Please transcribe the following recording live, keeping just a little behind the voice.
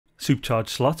Supercharged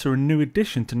slots are a new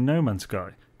addition to No Man's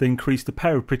Sky. They increase the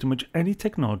power of pretty much any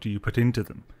technology you put into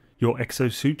them. Your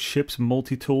exosuit, ships,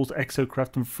 multi-tools,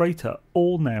 exocraft and freighter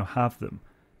all now have them,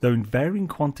 though in varying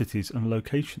quantities and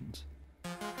locations.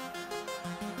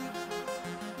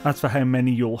 As for how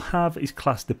many you'll have is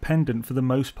class dependent for the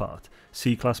most part.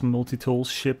 C-class multi-tools,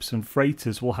 ships and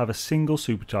freighters will have a single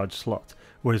supercharged slot,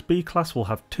 whereas B-class will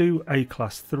have 2,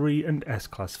 A-class 3 and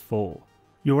S-class 4.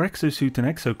 Your exosuit and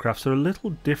exocrafts are a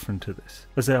little different to this,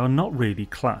 as they are not really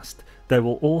classed. They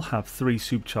will all have 3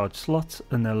 supercharged slots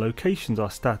and their locations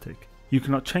are static. You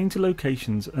cannot change the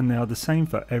locations and they are the same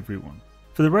for everyone.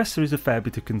 For the rest, there is a fair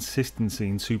bit of consistency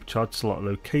in supercharged slot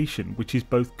location, which is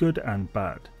both good and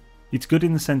bad. It's good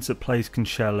in the sense that players can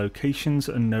share locations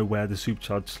and know where the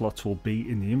supercharged slots will be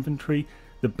in the inventory.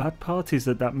 The bad part is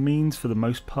that means for the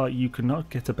most part you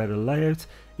cannot get a better layout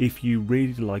if you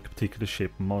really like a particular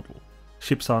ship model.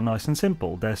 Ships are nice and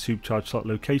simple, their supercharged slot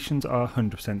locations are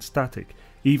 100% static,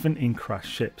 even in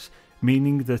crashed ships,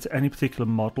 meaning that any particular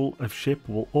model of ship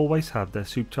will always have their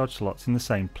supercharged slots in the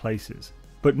same places.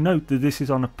 But note that this is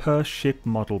on a per ship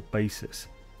model basis.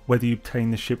 Whether you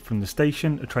obtain the ship from the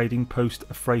station, a trading post,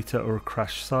 a freighter or a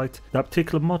crash site, that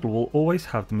particular model will always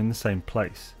have them in the same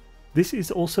place. This is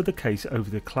also the case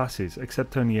over the classes,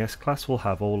 except only S-class will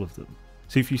have all of them.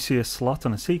 So if you see a slot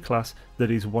on a C-class,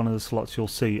 that is one of the slots you'll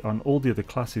see on all the other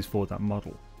classes for that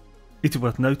model. It's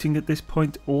worth noting at this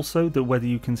point also that whether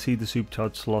you can see the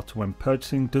supercharged slot when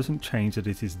purchasing doesn't change that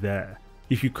it is there.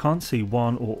 If you can't see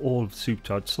one or all of the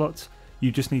supercharged slots,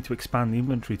 you just need to expand the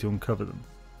inventory to uncover them.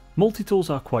 Multi-tools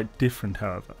are quite different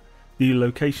however. The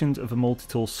locations of a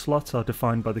multi-tool slot are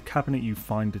defined by the cabinet you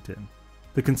find it in.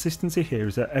 The consistency here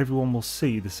is that everyone will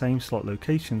see the same slot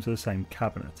locations for the same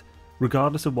cabinet,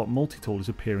 regardless of what multi-tool is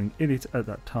appearing in it at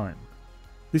that time.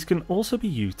 This can also be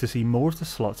used to see more of the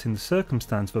slots in the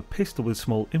circumstance of a pistol with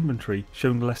small inventory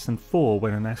showing less than 4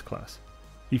 when an S-class.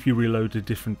 If you reload a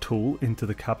different tool into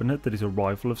the cabinet that is a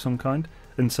rifle of some kind,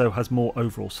 and so has more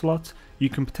overall slots, you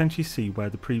can potentially see where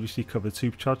the previously covered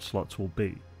supercharged slots will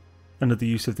be. Another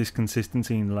use of this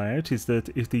consistency in layout is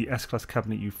that if the S-class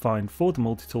cabinet you find for the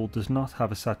multi-tool does not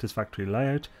have a satisfactory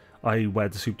layout, i.e. where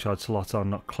the supercharged slots are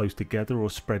not close together or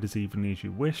spread as evenly as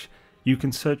you wish, you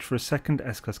can search for a second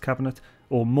S-class cabinet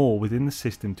or more within the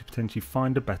system to potentially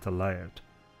find a better layout.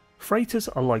 Freighters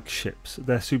are like ships,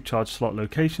 their supercharged slot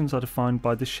locations are defined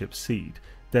by the ship's seed,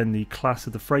 then the class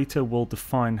of the freighter will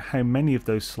define how many of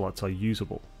those slots are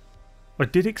usable. I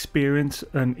did experience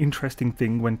an interesting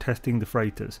thing when testing the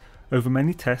freighters. Over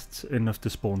many tests, enough to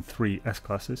spawn 3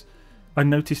 S-classes, I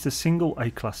noticed a single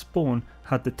A-class spawn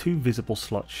had the 2 visible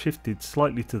slots shifted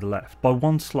slightly to the left by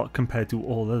 1 slot compared to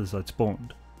all others I'd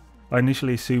spawned. I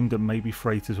initially assumed that maybe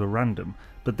freighters were random,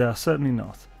 but they are certainly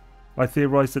not. I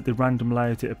theorised that the random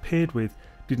layout it appeared with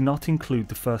did not include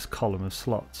the first column of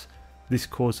slots. This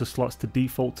caused the slots to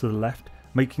default to the left,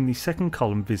 making the second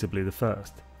column visibly the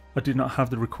first. I did not have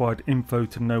the required info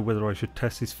to know whether I should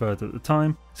test this further at the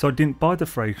time, so I didn't buy the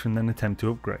freighter and then attempt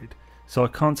to upgrade. So I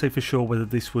can't say for sure whether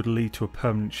this would lead to a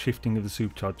permanent shifting of the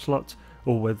supercharged slots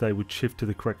or whether they would shift to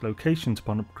the correct locations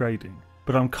upon upgrading,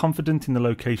 but I'm confident in the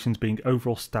locations being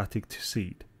overall static to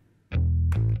seed.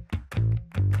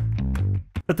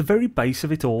 At the very base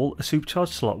of it all, a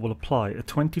supercharged slot will apply a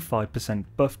 25%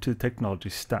 buff to the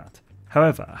technology's stat.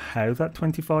 However, how that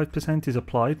 25% is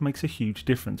applied makes a huge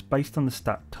difference based on the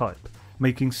stat type,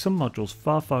 making some modules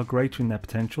far greater in their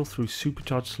potential through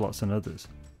supercharged slots than others.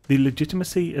 The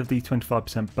legitimacy of the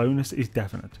 25% bonus is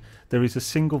definite. There is a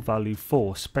single value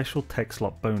for special tech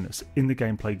slot bonus in the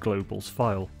gameplay globals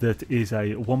file that is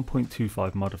a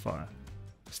 1.25 modifier.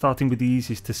 Starting with the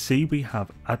easiest to see, we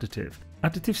have Additive.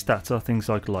 Additive stats are things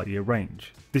like light year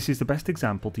range. This is the best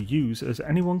example to use as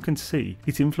anyone can see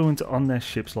its influence on their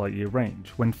ship's light year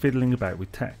range when fiddling about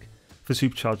with tech. For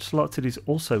supercharged slots it is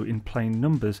also in plain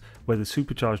numbers whether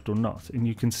supercharged or not, and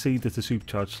you can see that a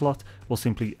supercharged slot will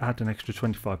simply add an extra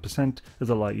 25% of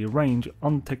the light year range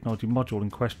on the technology module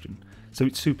in question, so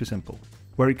it's super simple.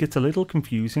 Where it gets a little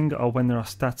confusing are when there are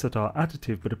stats that are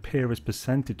additive but appear as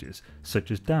percentages, such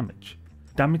as damage.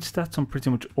 Damage stats on pretty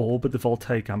much all but the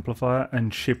voltaic amplifier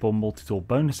and ship or multi-tool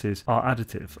bonuses are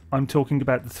additive. I'm talking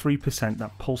about the 3%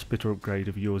 that pulse splitter upgrade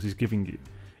of yours is giving you.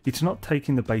 It's not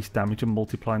taking the base damage and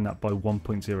multiplying that by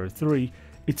 1.03,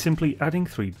 it's simply adding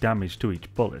 3 damage to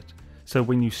each bullet. So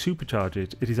when you supercharge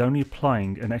it, it is only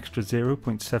applying an extra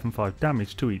 0.75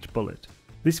 damage to each bullet.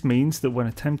 This means that when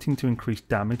attempting to increase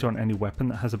damage on any weapon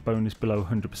that has a bonus below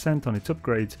 100% on its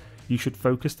upgrades, you should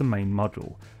focus the main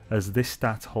module, as this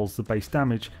stat holds the base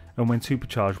damage and when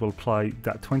supercharged will apply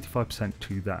that 25%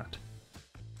 to that.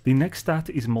 The next stat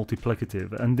is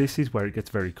Multiplicative, and this is where it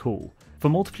gets very cool. For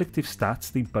Multiplicative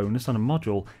stats, the bonus on a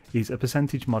module is a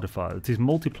percentage modifier that is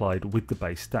multiplied with the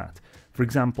base stat. For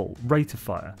example, rate of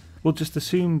fire. We'll just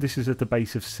assume this is at a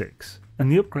base of 6,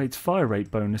 and the upgrade's fire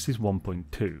rate bonus is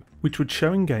 1.2, which would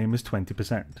show in game as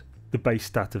 20%. The base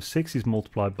stat of 6 is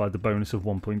multiplied by the bonus of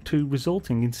 1.2,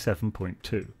 resulting in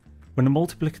 7.2. When a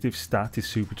multiplicative stat is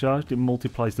supercharged, it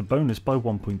multiplies the bonus by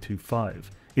 1.25.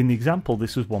 In the example,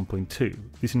 this was 1.2.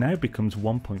 This now becomes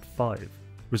 1.5,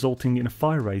 resulting in a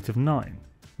fire rate of 9.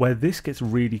 Where this gets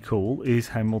really cool is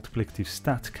how multiplicative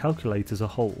stats calculate as a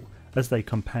whole, as they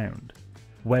compound.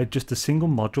 Where just a single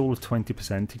module of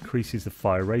 20% increases the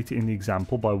fire rate in the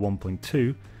example by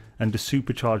 1.2, and a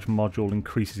supercharged module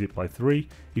increases it by 3,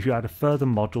 if you add a further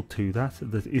module to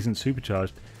that isn't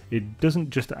supercharged, it doesn't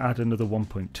just add another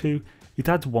 1.2, it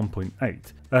adds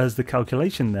 1.8, as the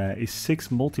calculation there is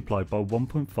 6 multiplied by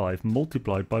 1.5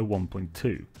 multiplied by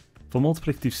 1.2. For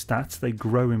multiplicative stats, they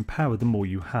grow in power the more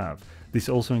you have. This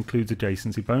also includes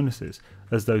adjacency bonuses,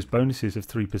 as those bonuses of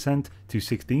 3% to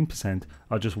 16%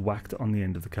 are just whacked on the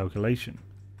end of the calculation.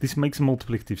 This makes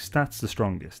multiplicative stats the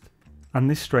strongest. And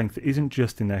this strength isn't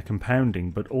just in their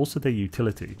compounding, but also their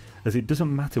utility, as it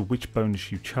doesn't matter which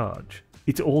bonus you charge.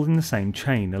 It's all in the same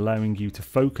chain, allowing you to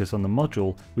focus on the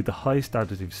module with the highest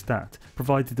additive stat,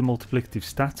 provided the multiplicative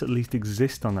stats at least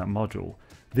exist on that module.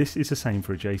 This is the same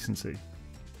for adjacency.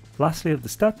 Lastly, of the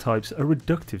stat types are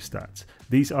reductive stats.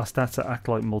 These are stats that act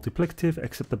like multiplicative,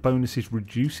 except the bonus is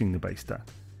reducing the base stat.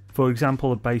 For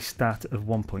example, a base stat of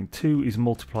 1.2 is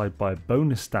multiplied by a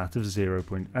bonus stat of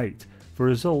 0.8, for a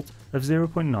result of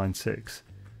 0.96.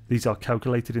 These are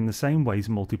calculated in the same way as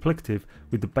multiplicative,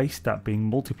 with the base stat being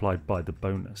multiplied by the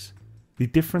bonus. The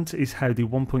difference is how the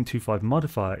 1.25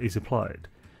 modifier is applied.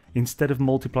 Instead of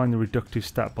multiplying the reductive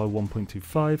stat by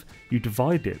 1.25, you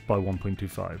divide it by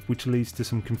 1.25, which leads to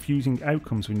some confusing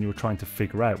outcomes when you're trying to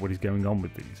figure out what is going on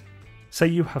with these. Say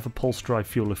you have a pulse drive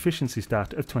fuel efficiency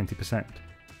stat of 20%.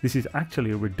 This is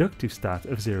actually a reductive stat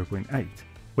of 0.8.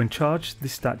 When charged,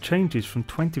 this stat changes from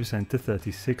 20% to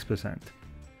 36%.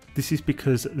 This is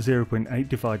because 0.8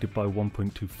 divided by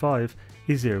 1.25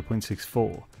 is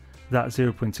 0.64. That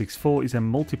 0.64 is then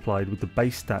multiplied with the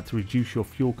base stat to reduce your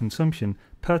fuel consumption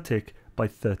per tick by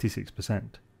 36%.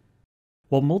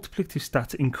 While multiplicative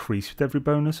stats increase with every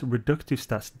bonus, reductive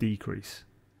stats decrease.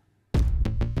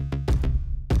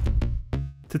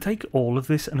 To take all of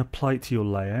this and apply it to your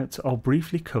layouts, I'll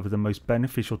briefly cover the most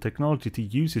beneficial technology to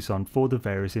use this on for the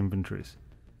various inventories.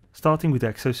 Starting with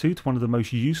Exosuit, one of the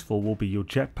most useful will be your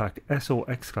Jetpack S or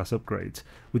X class upgrades,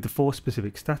 with the 4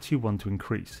 specific stats you want to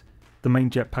increase. The main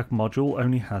Jetpack module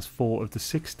only has 4 of the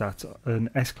 6 stats an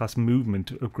S class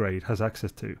movement upgrade has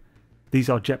access to. These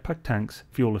are Jetpack tanks,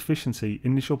 fuel efficiency,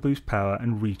 initial boost power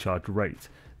and recharge rate.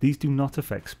 These do not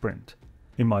affect sprint.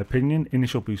 In my opinion,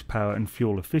 initial boost power and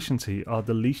fuel efficiency are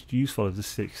the least useful of the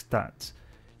 6 stats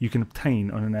you can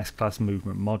obtain on an S class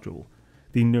movement module.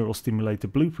 The Neural Stimulator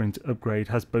Blueprint upgrade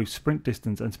has both sprint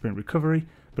distance and sprint recovery,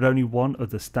 but only one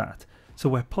other stat, so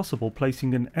where possible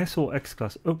placing an S or X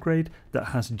class upgrade that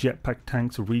has Jetpack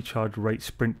tanks, recharge rate,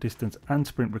 sprint distance and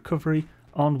sprint recovery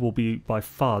on will be by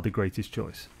far the greatest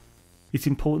choice. It's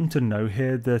important to know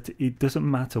here that it doesn't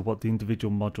matter what the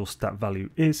individual module stat value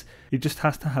is, it just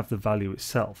has to have the value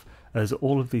itself, as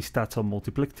all of these stats are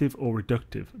multiplicative or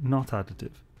reductive, not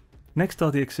additive. Next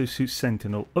are the Exosuit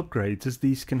Sentinel upgrades, as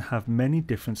these can have many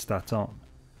different stats on.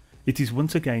 It is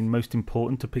once again most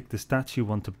important to pick the stats you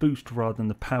want to boost rather than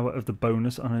the power of the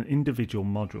bonus on an individual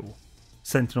module.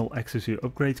 Sentinel Exosuit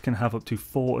upgrades can have up to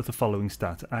 4 of the following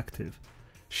stats active: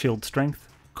 shield strength,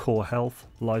 core health,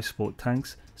 life support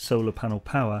tanks, solar panel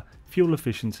power, fuel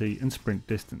efficiency and sprint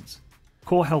distance.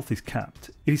 Core health is capped.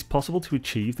 It is possible to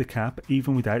achieve the cap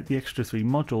even without the extra 3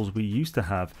 modules we used to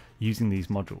have using these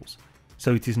modules,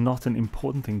 so it is not an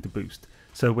important thing to boost.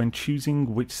 So when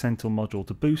choosing which Sentinel module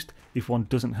to boost, if one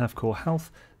doesn't have core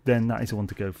health, then that is the one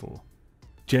to go for.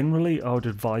 Generally, I would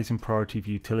advise in priority of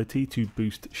utility to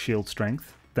boost shield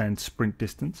strength, then sprint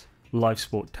distance, life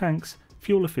support tanks,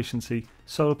 fuel efficiency,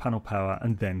 solar panel power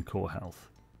and then core health.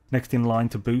 Next in line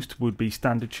to boost would be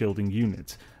standard shielding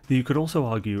units, though you could also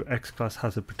argue X-Class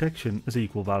hazard protection as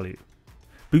equal value.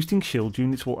 Boosting shield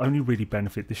units will only really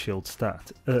benefit the shield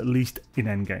stat, at least in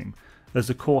endgame, as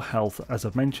the core health, as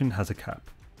I've mentioned, has a cap.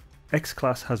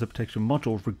 X-Class hazard protection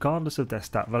modules, regardless of their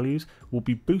stat values, will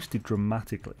be boosted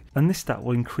dramatically, and this stat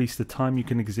will increase the time you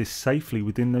can exist safely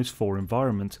within those 4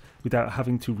 environments without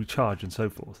having to recharge and so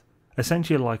forth.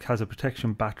 Essentially like hazard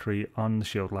protection battery on the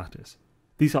shield lattice.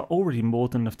 These are already more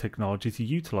than enough technology to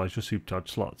utilise your supercharged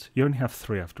slots, you only have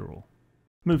 3 after all.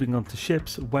 Moving on to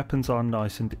ships, weapons are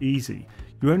nice and easy.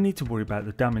 You only need to worry about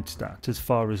the damage stat as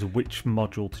far as which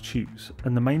module to choose,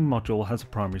 and the main module has a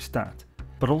primary stat,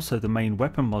 but also the main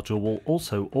weapon module will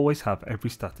also always have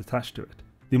every stat attached to it.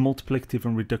 The multiplicative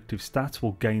and reductive stats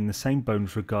will gain the same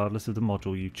bonus regardless of the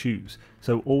module you choose,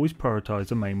 so always prioritise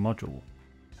the main module.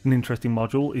 An interesting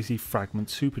module is the Fragment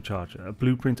Supercharger, a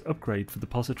blueprint upgrade for the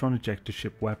positron ejector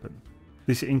ship weapon.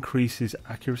 This increases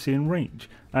accuracy and range.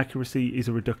 Accuracy is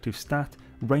a reductive stat,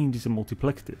 range is a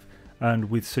multiplicative, and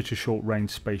with such a short range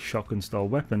space shotgun style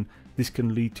weapon, this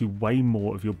can lead to way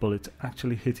more of your bullets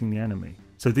actually hitting the enemy,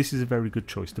 so this is a very good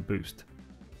choice to boost.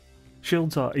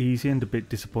 Shields are easy and a bit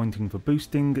disappointing for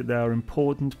boosting. They are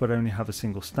important but only have a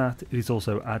single stat. It is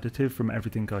also additive from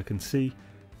everything I can see,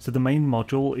 so the main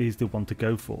module is the one to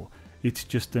go for. It's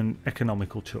just an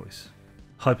economical choice.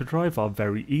 Hyperdrive are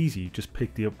very easy, just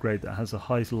pick the upgrade that has the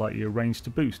highest light year range to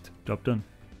boost, job done.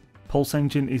 Pulse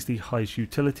engine is the highest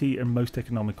utility and most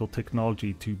economical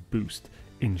technology to boost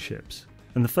in ships.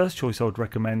 And the first choice I would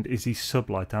recommend is the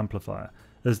sublight amplifier,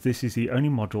 as this is the only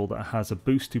module that has a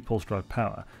boost to pulse drive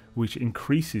power, which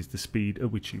increases the speed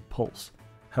at which you pulse.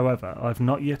 However, I've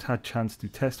not yet had chance to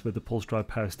test whether the pulse drive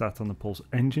power stat on the pulse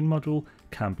engine module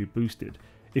can be boosted.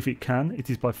 If it can, it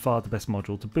is by far the best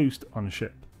module to boost on a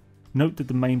ship. Note that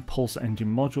the main pulse engine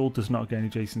module does not gain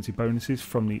adjacency bonuses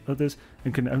from the others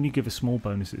and can only give a small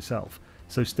bonus itself,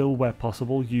 so still where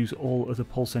possible use all other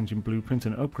pulse engine blueprints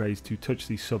and upgrades to touch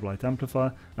the sublight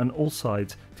amplifier and all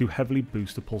sides to heavily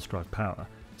boost the pulse drive power,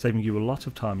 saving you a lot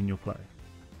of time in your play.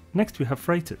 Next we have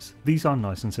freighters. These are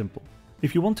nice and simple.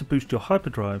 If you want to boost your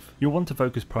hyperdrive, you'll want to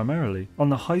focus primarily on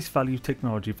the highest value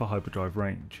technology for hyperdrive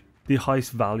range. The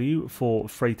highest value for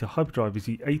freighter hyperdrive is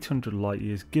the 800 light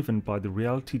years given by the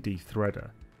Reality D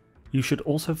threader. You should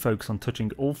also focus on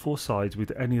touching all four sides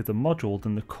with any other module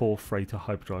than the core freighter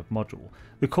hyperdrive module.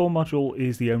 The core module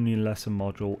is the only lesser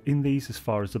module in these as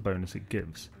far as the bonus it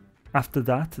gives. After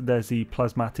that there's the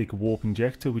plasmatic warp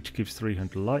injector which gives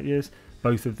 300 light years.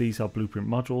 Both of these are blueprint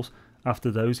modules. After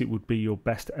those it would be your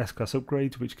best S-class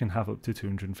upgrades which can have up to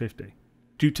 250.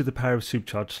 Due to the power of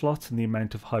supercharged slots and the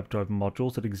amount of hyperdrive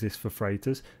modules that exist for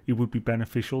freighters, it would be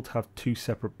beneficial to have two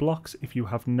separate blocks if you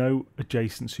have no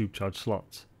adjacent supercharged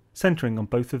slots, centering on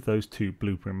both of those two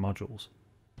blueprint modules.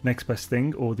 Next best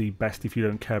thing, or the best if you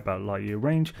don't care about light year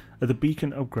range, are the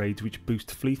beacon upgrades which boost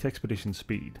fleet expedition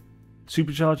speed.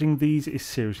 Supercharging these is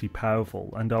seriously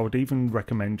powerful, and I would even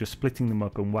recommend just splitting them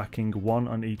up and whacking one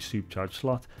on each supercharged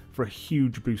slot for a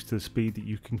huge boost to the speed that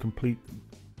you can complete them.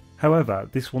 However,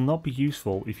 this will not be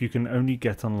useful if you can only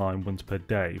get online once per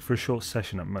day for a short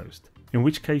session at most, in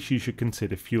which case you should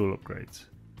consider fuel upgrades.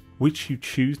 Which you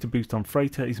choose to boost on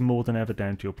freighter is more than ever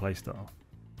down to your playstyle.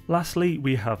 Lastly,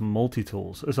 we have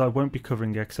multi-tools, as I won't be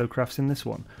covering exocrafts in this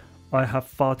one. I have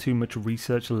far too much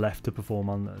research left to perform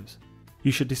on those.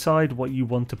 You should decide what you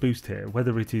want to boost here,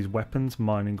 whether it is weapons,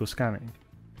 mining or scanning.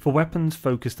 For weapons,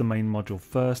 focus the main module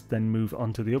first, then move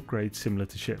on to the upgrades similar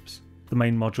to ships. The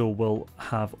main module will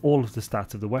have all of the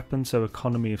stats of the weapon, so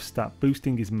economy of stat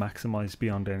boosting is maximised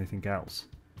beyond anything else.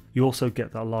 You also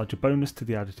get that larger bonus to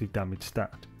the additive damage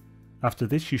stat. After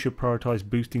this you should prioritise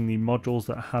boosting the modules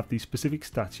that have the specific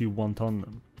stats you want on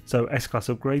them, so S-class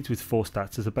upgrades with 4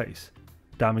 stats as a base.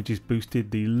 Damage is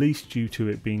boosted the least due to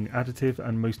it being additive,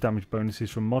 and most damage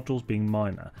bonuses from modules being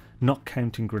minor, not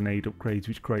counting grenade upgrades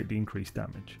which greatly increase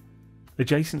damage.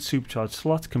 Adjacent supercharged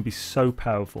slots can be so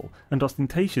powerful, and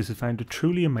Ostentatious has found a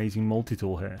truly amazing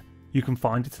multi-tool here. You can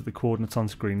find it at the coordinates on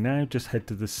screen now, just head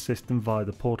to the system via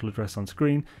the portal address on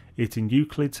screen. It's in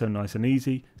Euclid, so nice and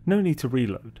easy, no need to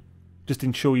reload. Just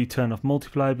ensure you turn off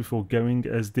multiplayer before going,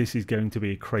 as this is going to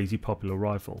be a crazy popular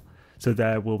rifle, so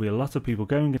there will be a lot of people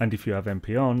going, and if you have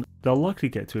MP on, they'll likely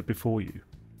get to it before you.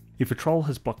 If a troll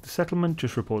has blocked the settlement,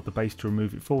 just report the base to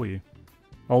remove it for you.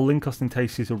 I'll link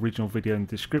Ostentatious' original video in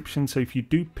the description, so if you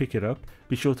do pick it up,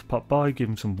 be sure to pop by, give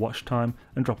him some watch time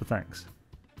and drop a thanks.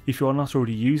 If you are not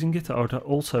already using it, I would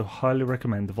also highly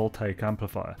recommend the voltaic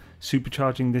amplifier.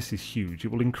 Supercharging this is huge.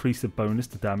 It will increase the bonus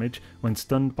to damage when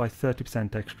stunned by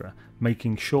 30% extra,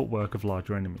 making short work of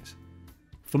larger enemies.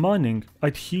 For mining,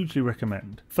 I'd hugely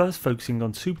recommend first focusing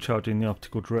on supercharging the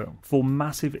optical drill for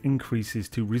massive increases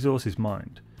to resources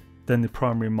mined, then the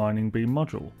primary mining beam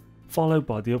module, followed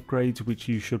by the upgrades which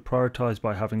you should prioritise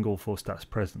by having all 4 stats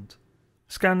present.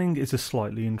 Scanning is a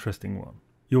slightly interesting one.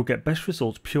 You'll get best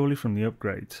results purely from the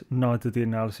upgrades. Neither the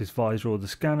analysis visor or the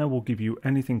scanner will give you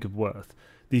anything of worth.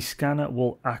 The scanner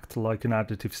will act like an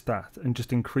additive stat and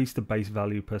just increase the base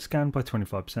value per scan by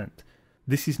 25%.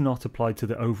 This is not applied to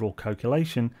the overall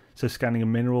calculation, so scanning a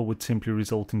mineral would simply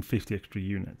result in 50 extra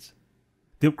units.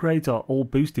 The upgrades are all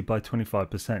boosted by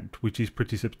 25%, which is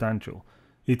pretty substantial.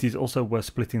 It is also worth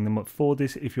splitting them up for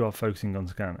this if you are focusing on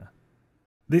scanner.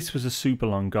 This was a super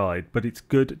long guide, but it's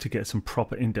good to get some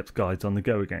proper in-depth guides on the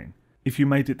go again. If you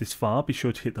made it this far, be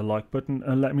sure to hit the like button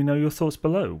and let me know your thoughts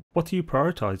below. What are you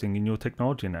prioritising in your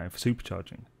technology now for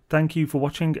supercharging? Thank you for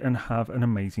watching and have an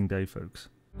amazing day, folks.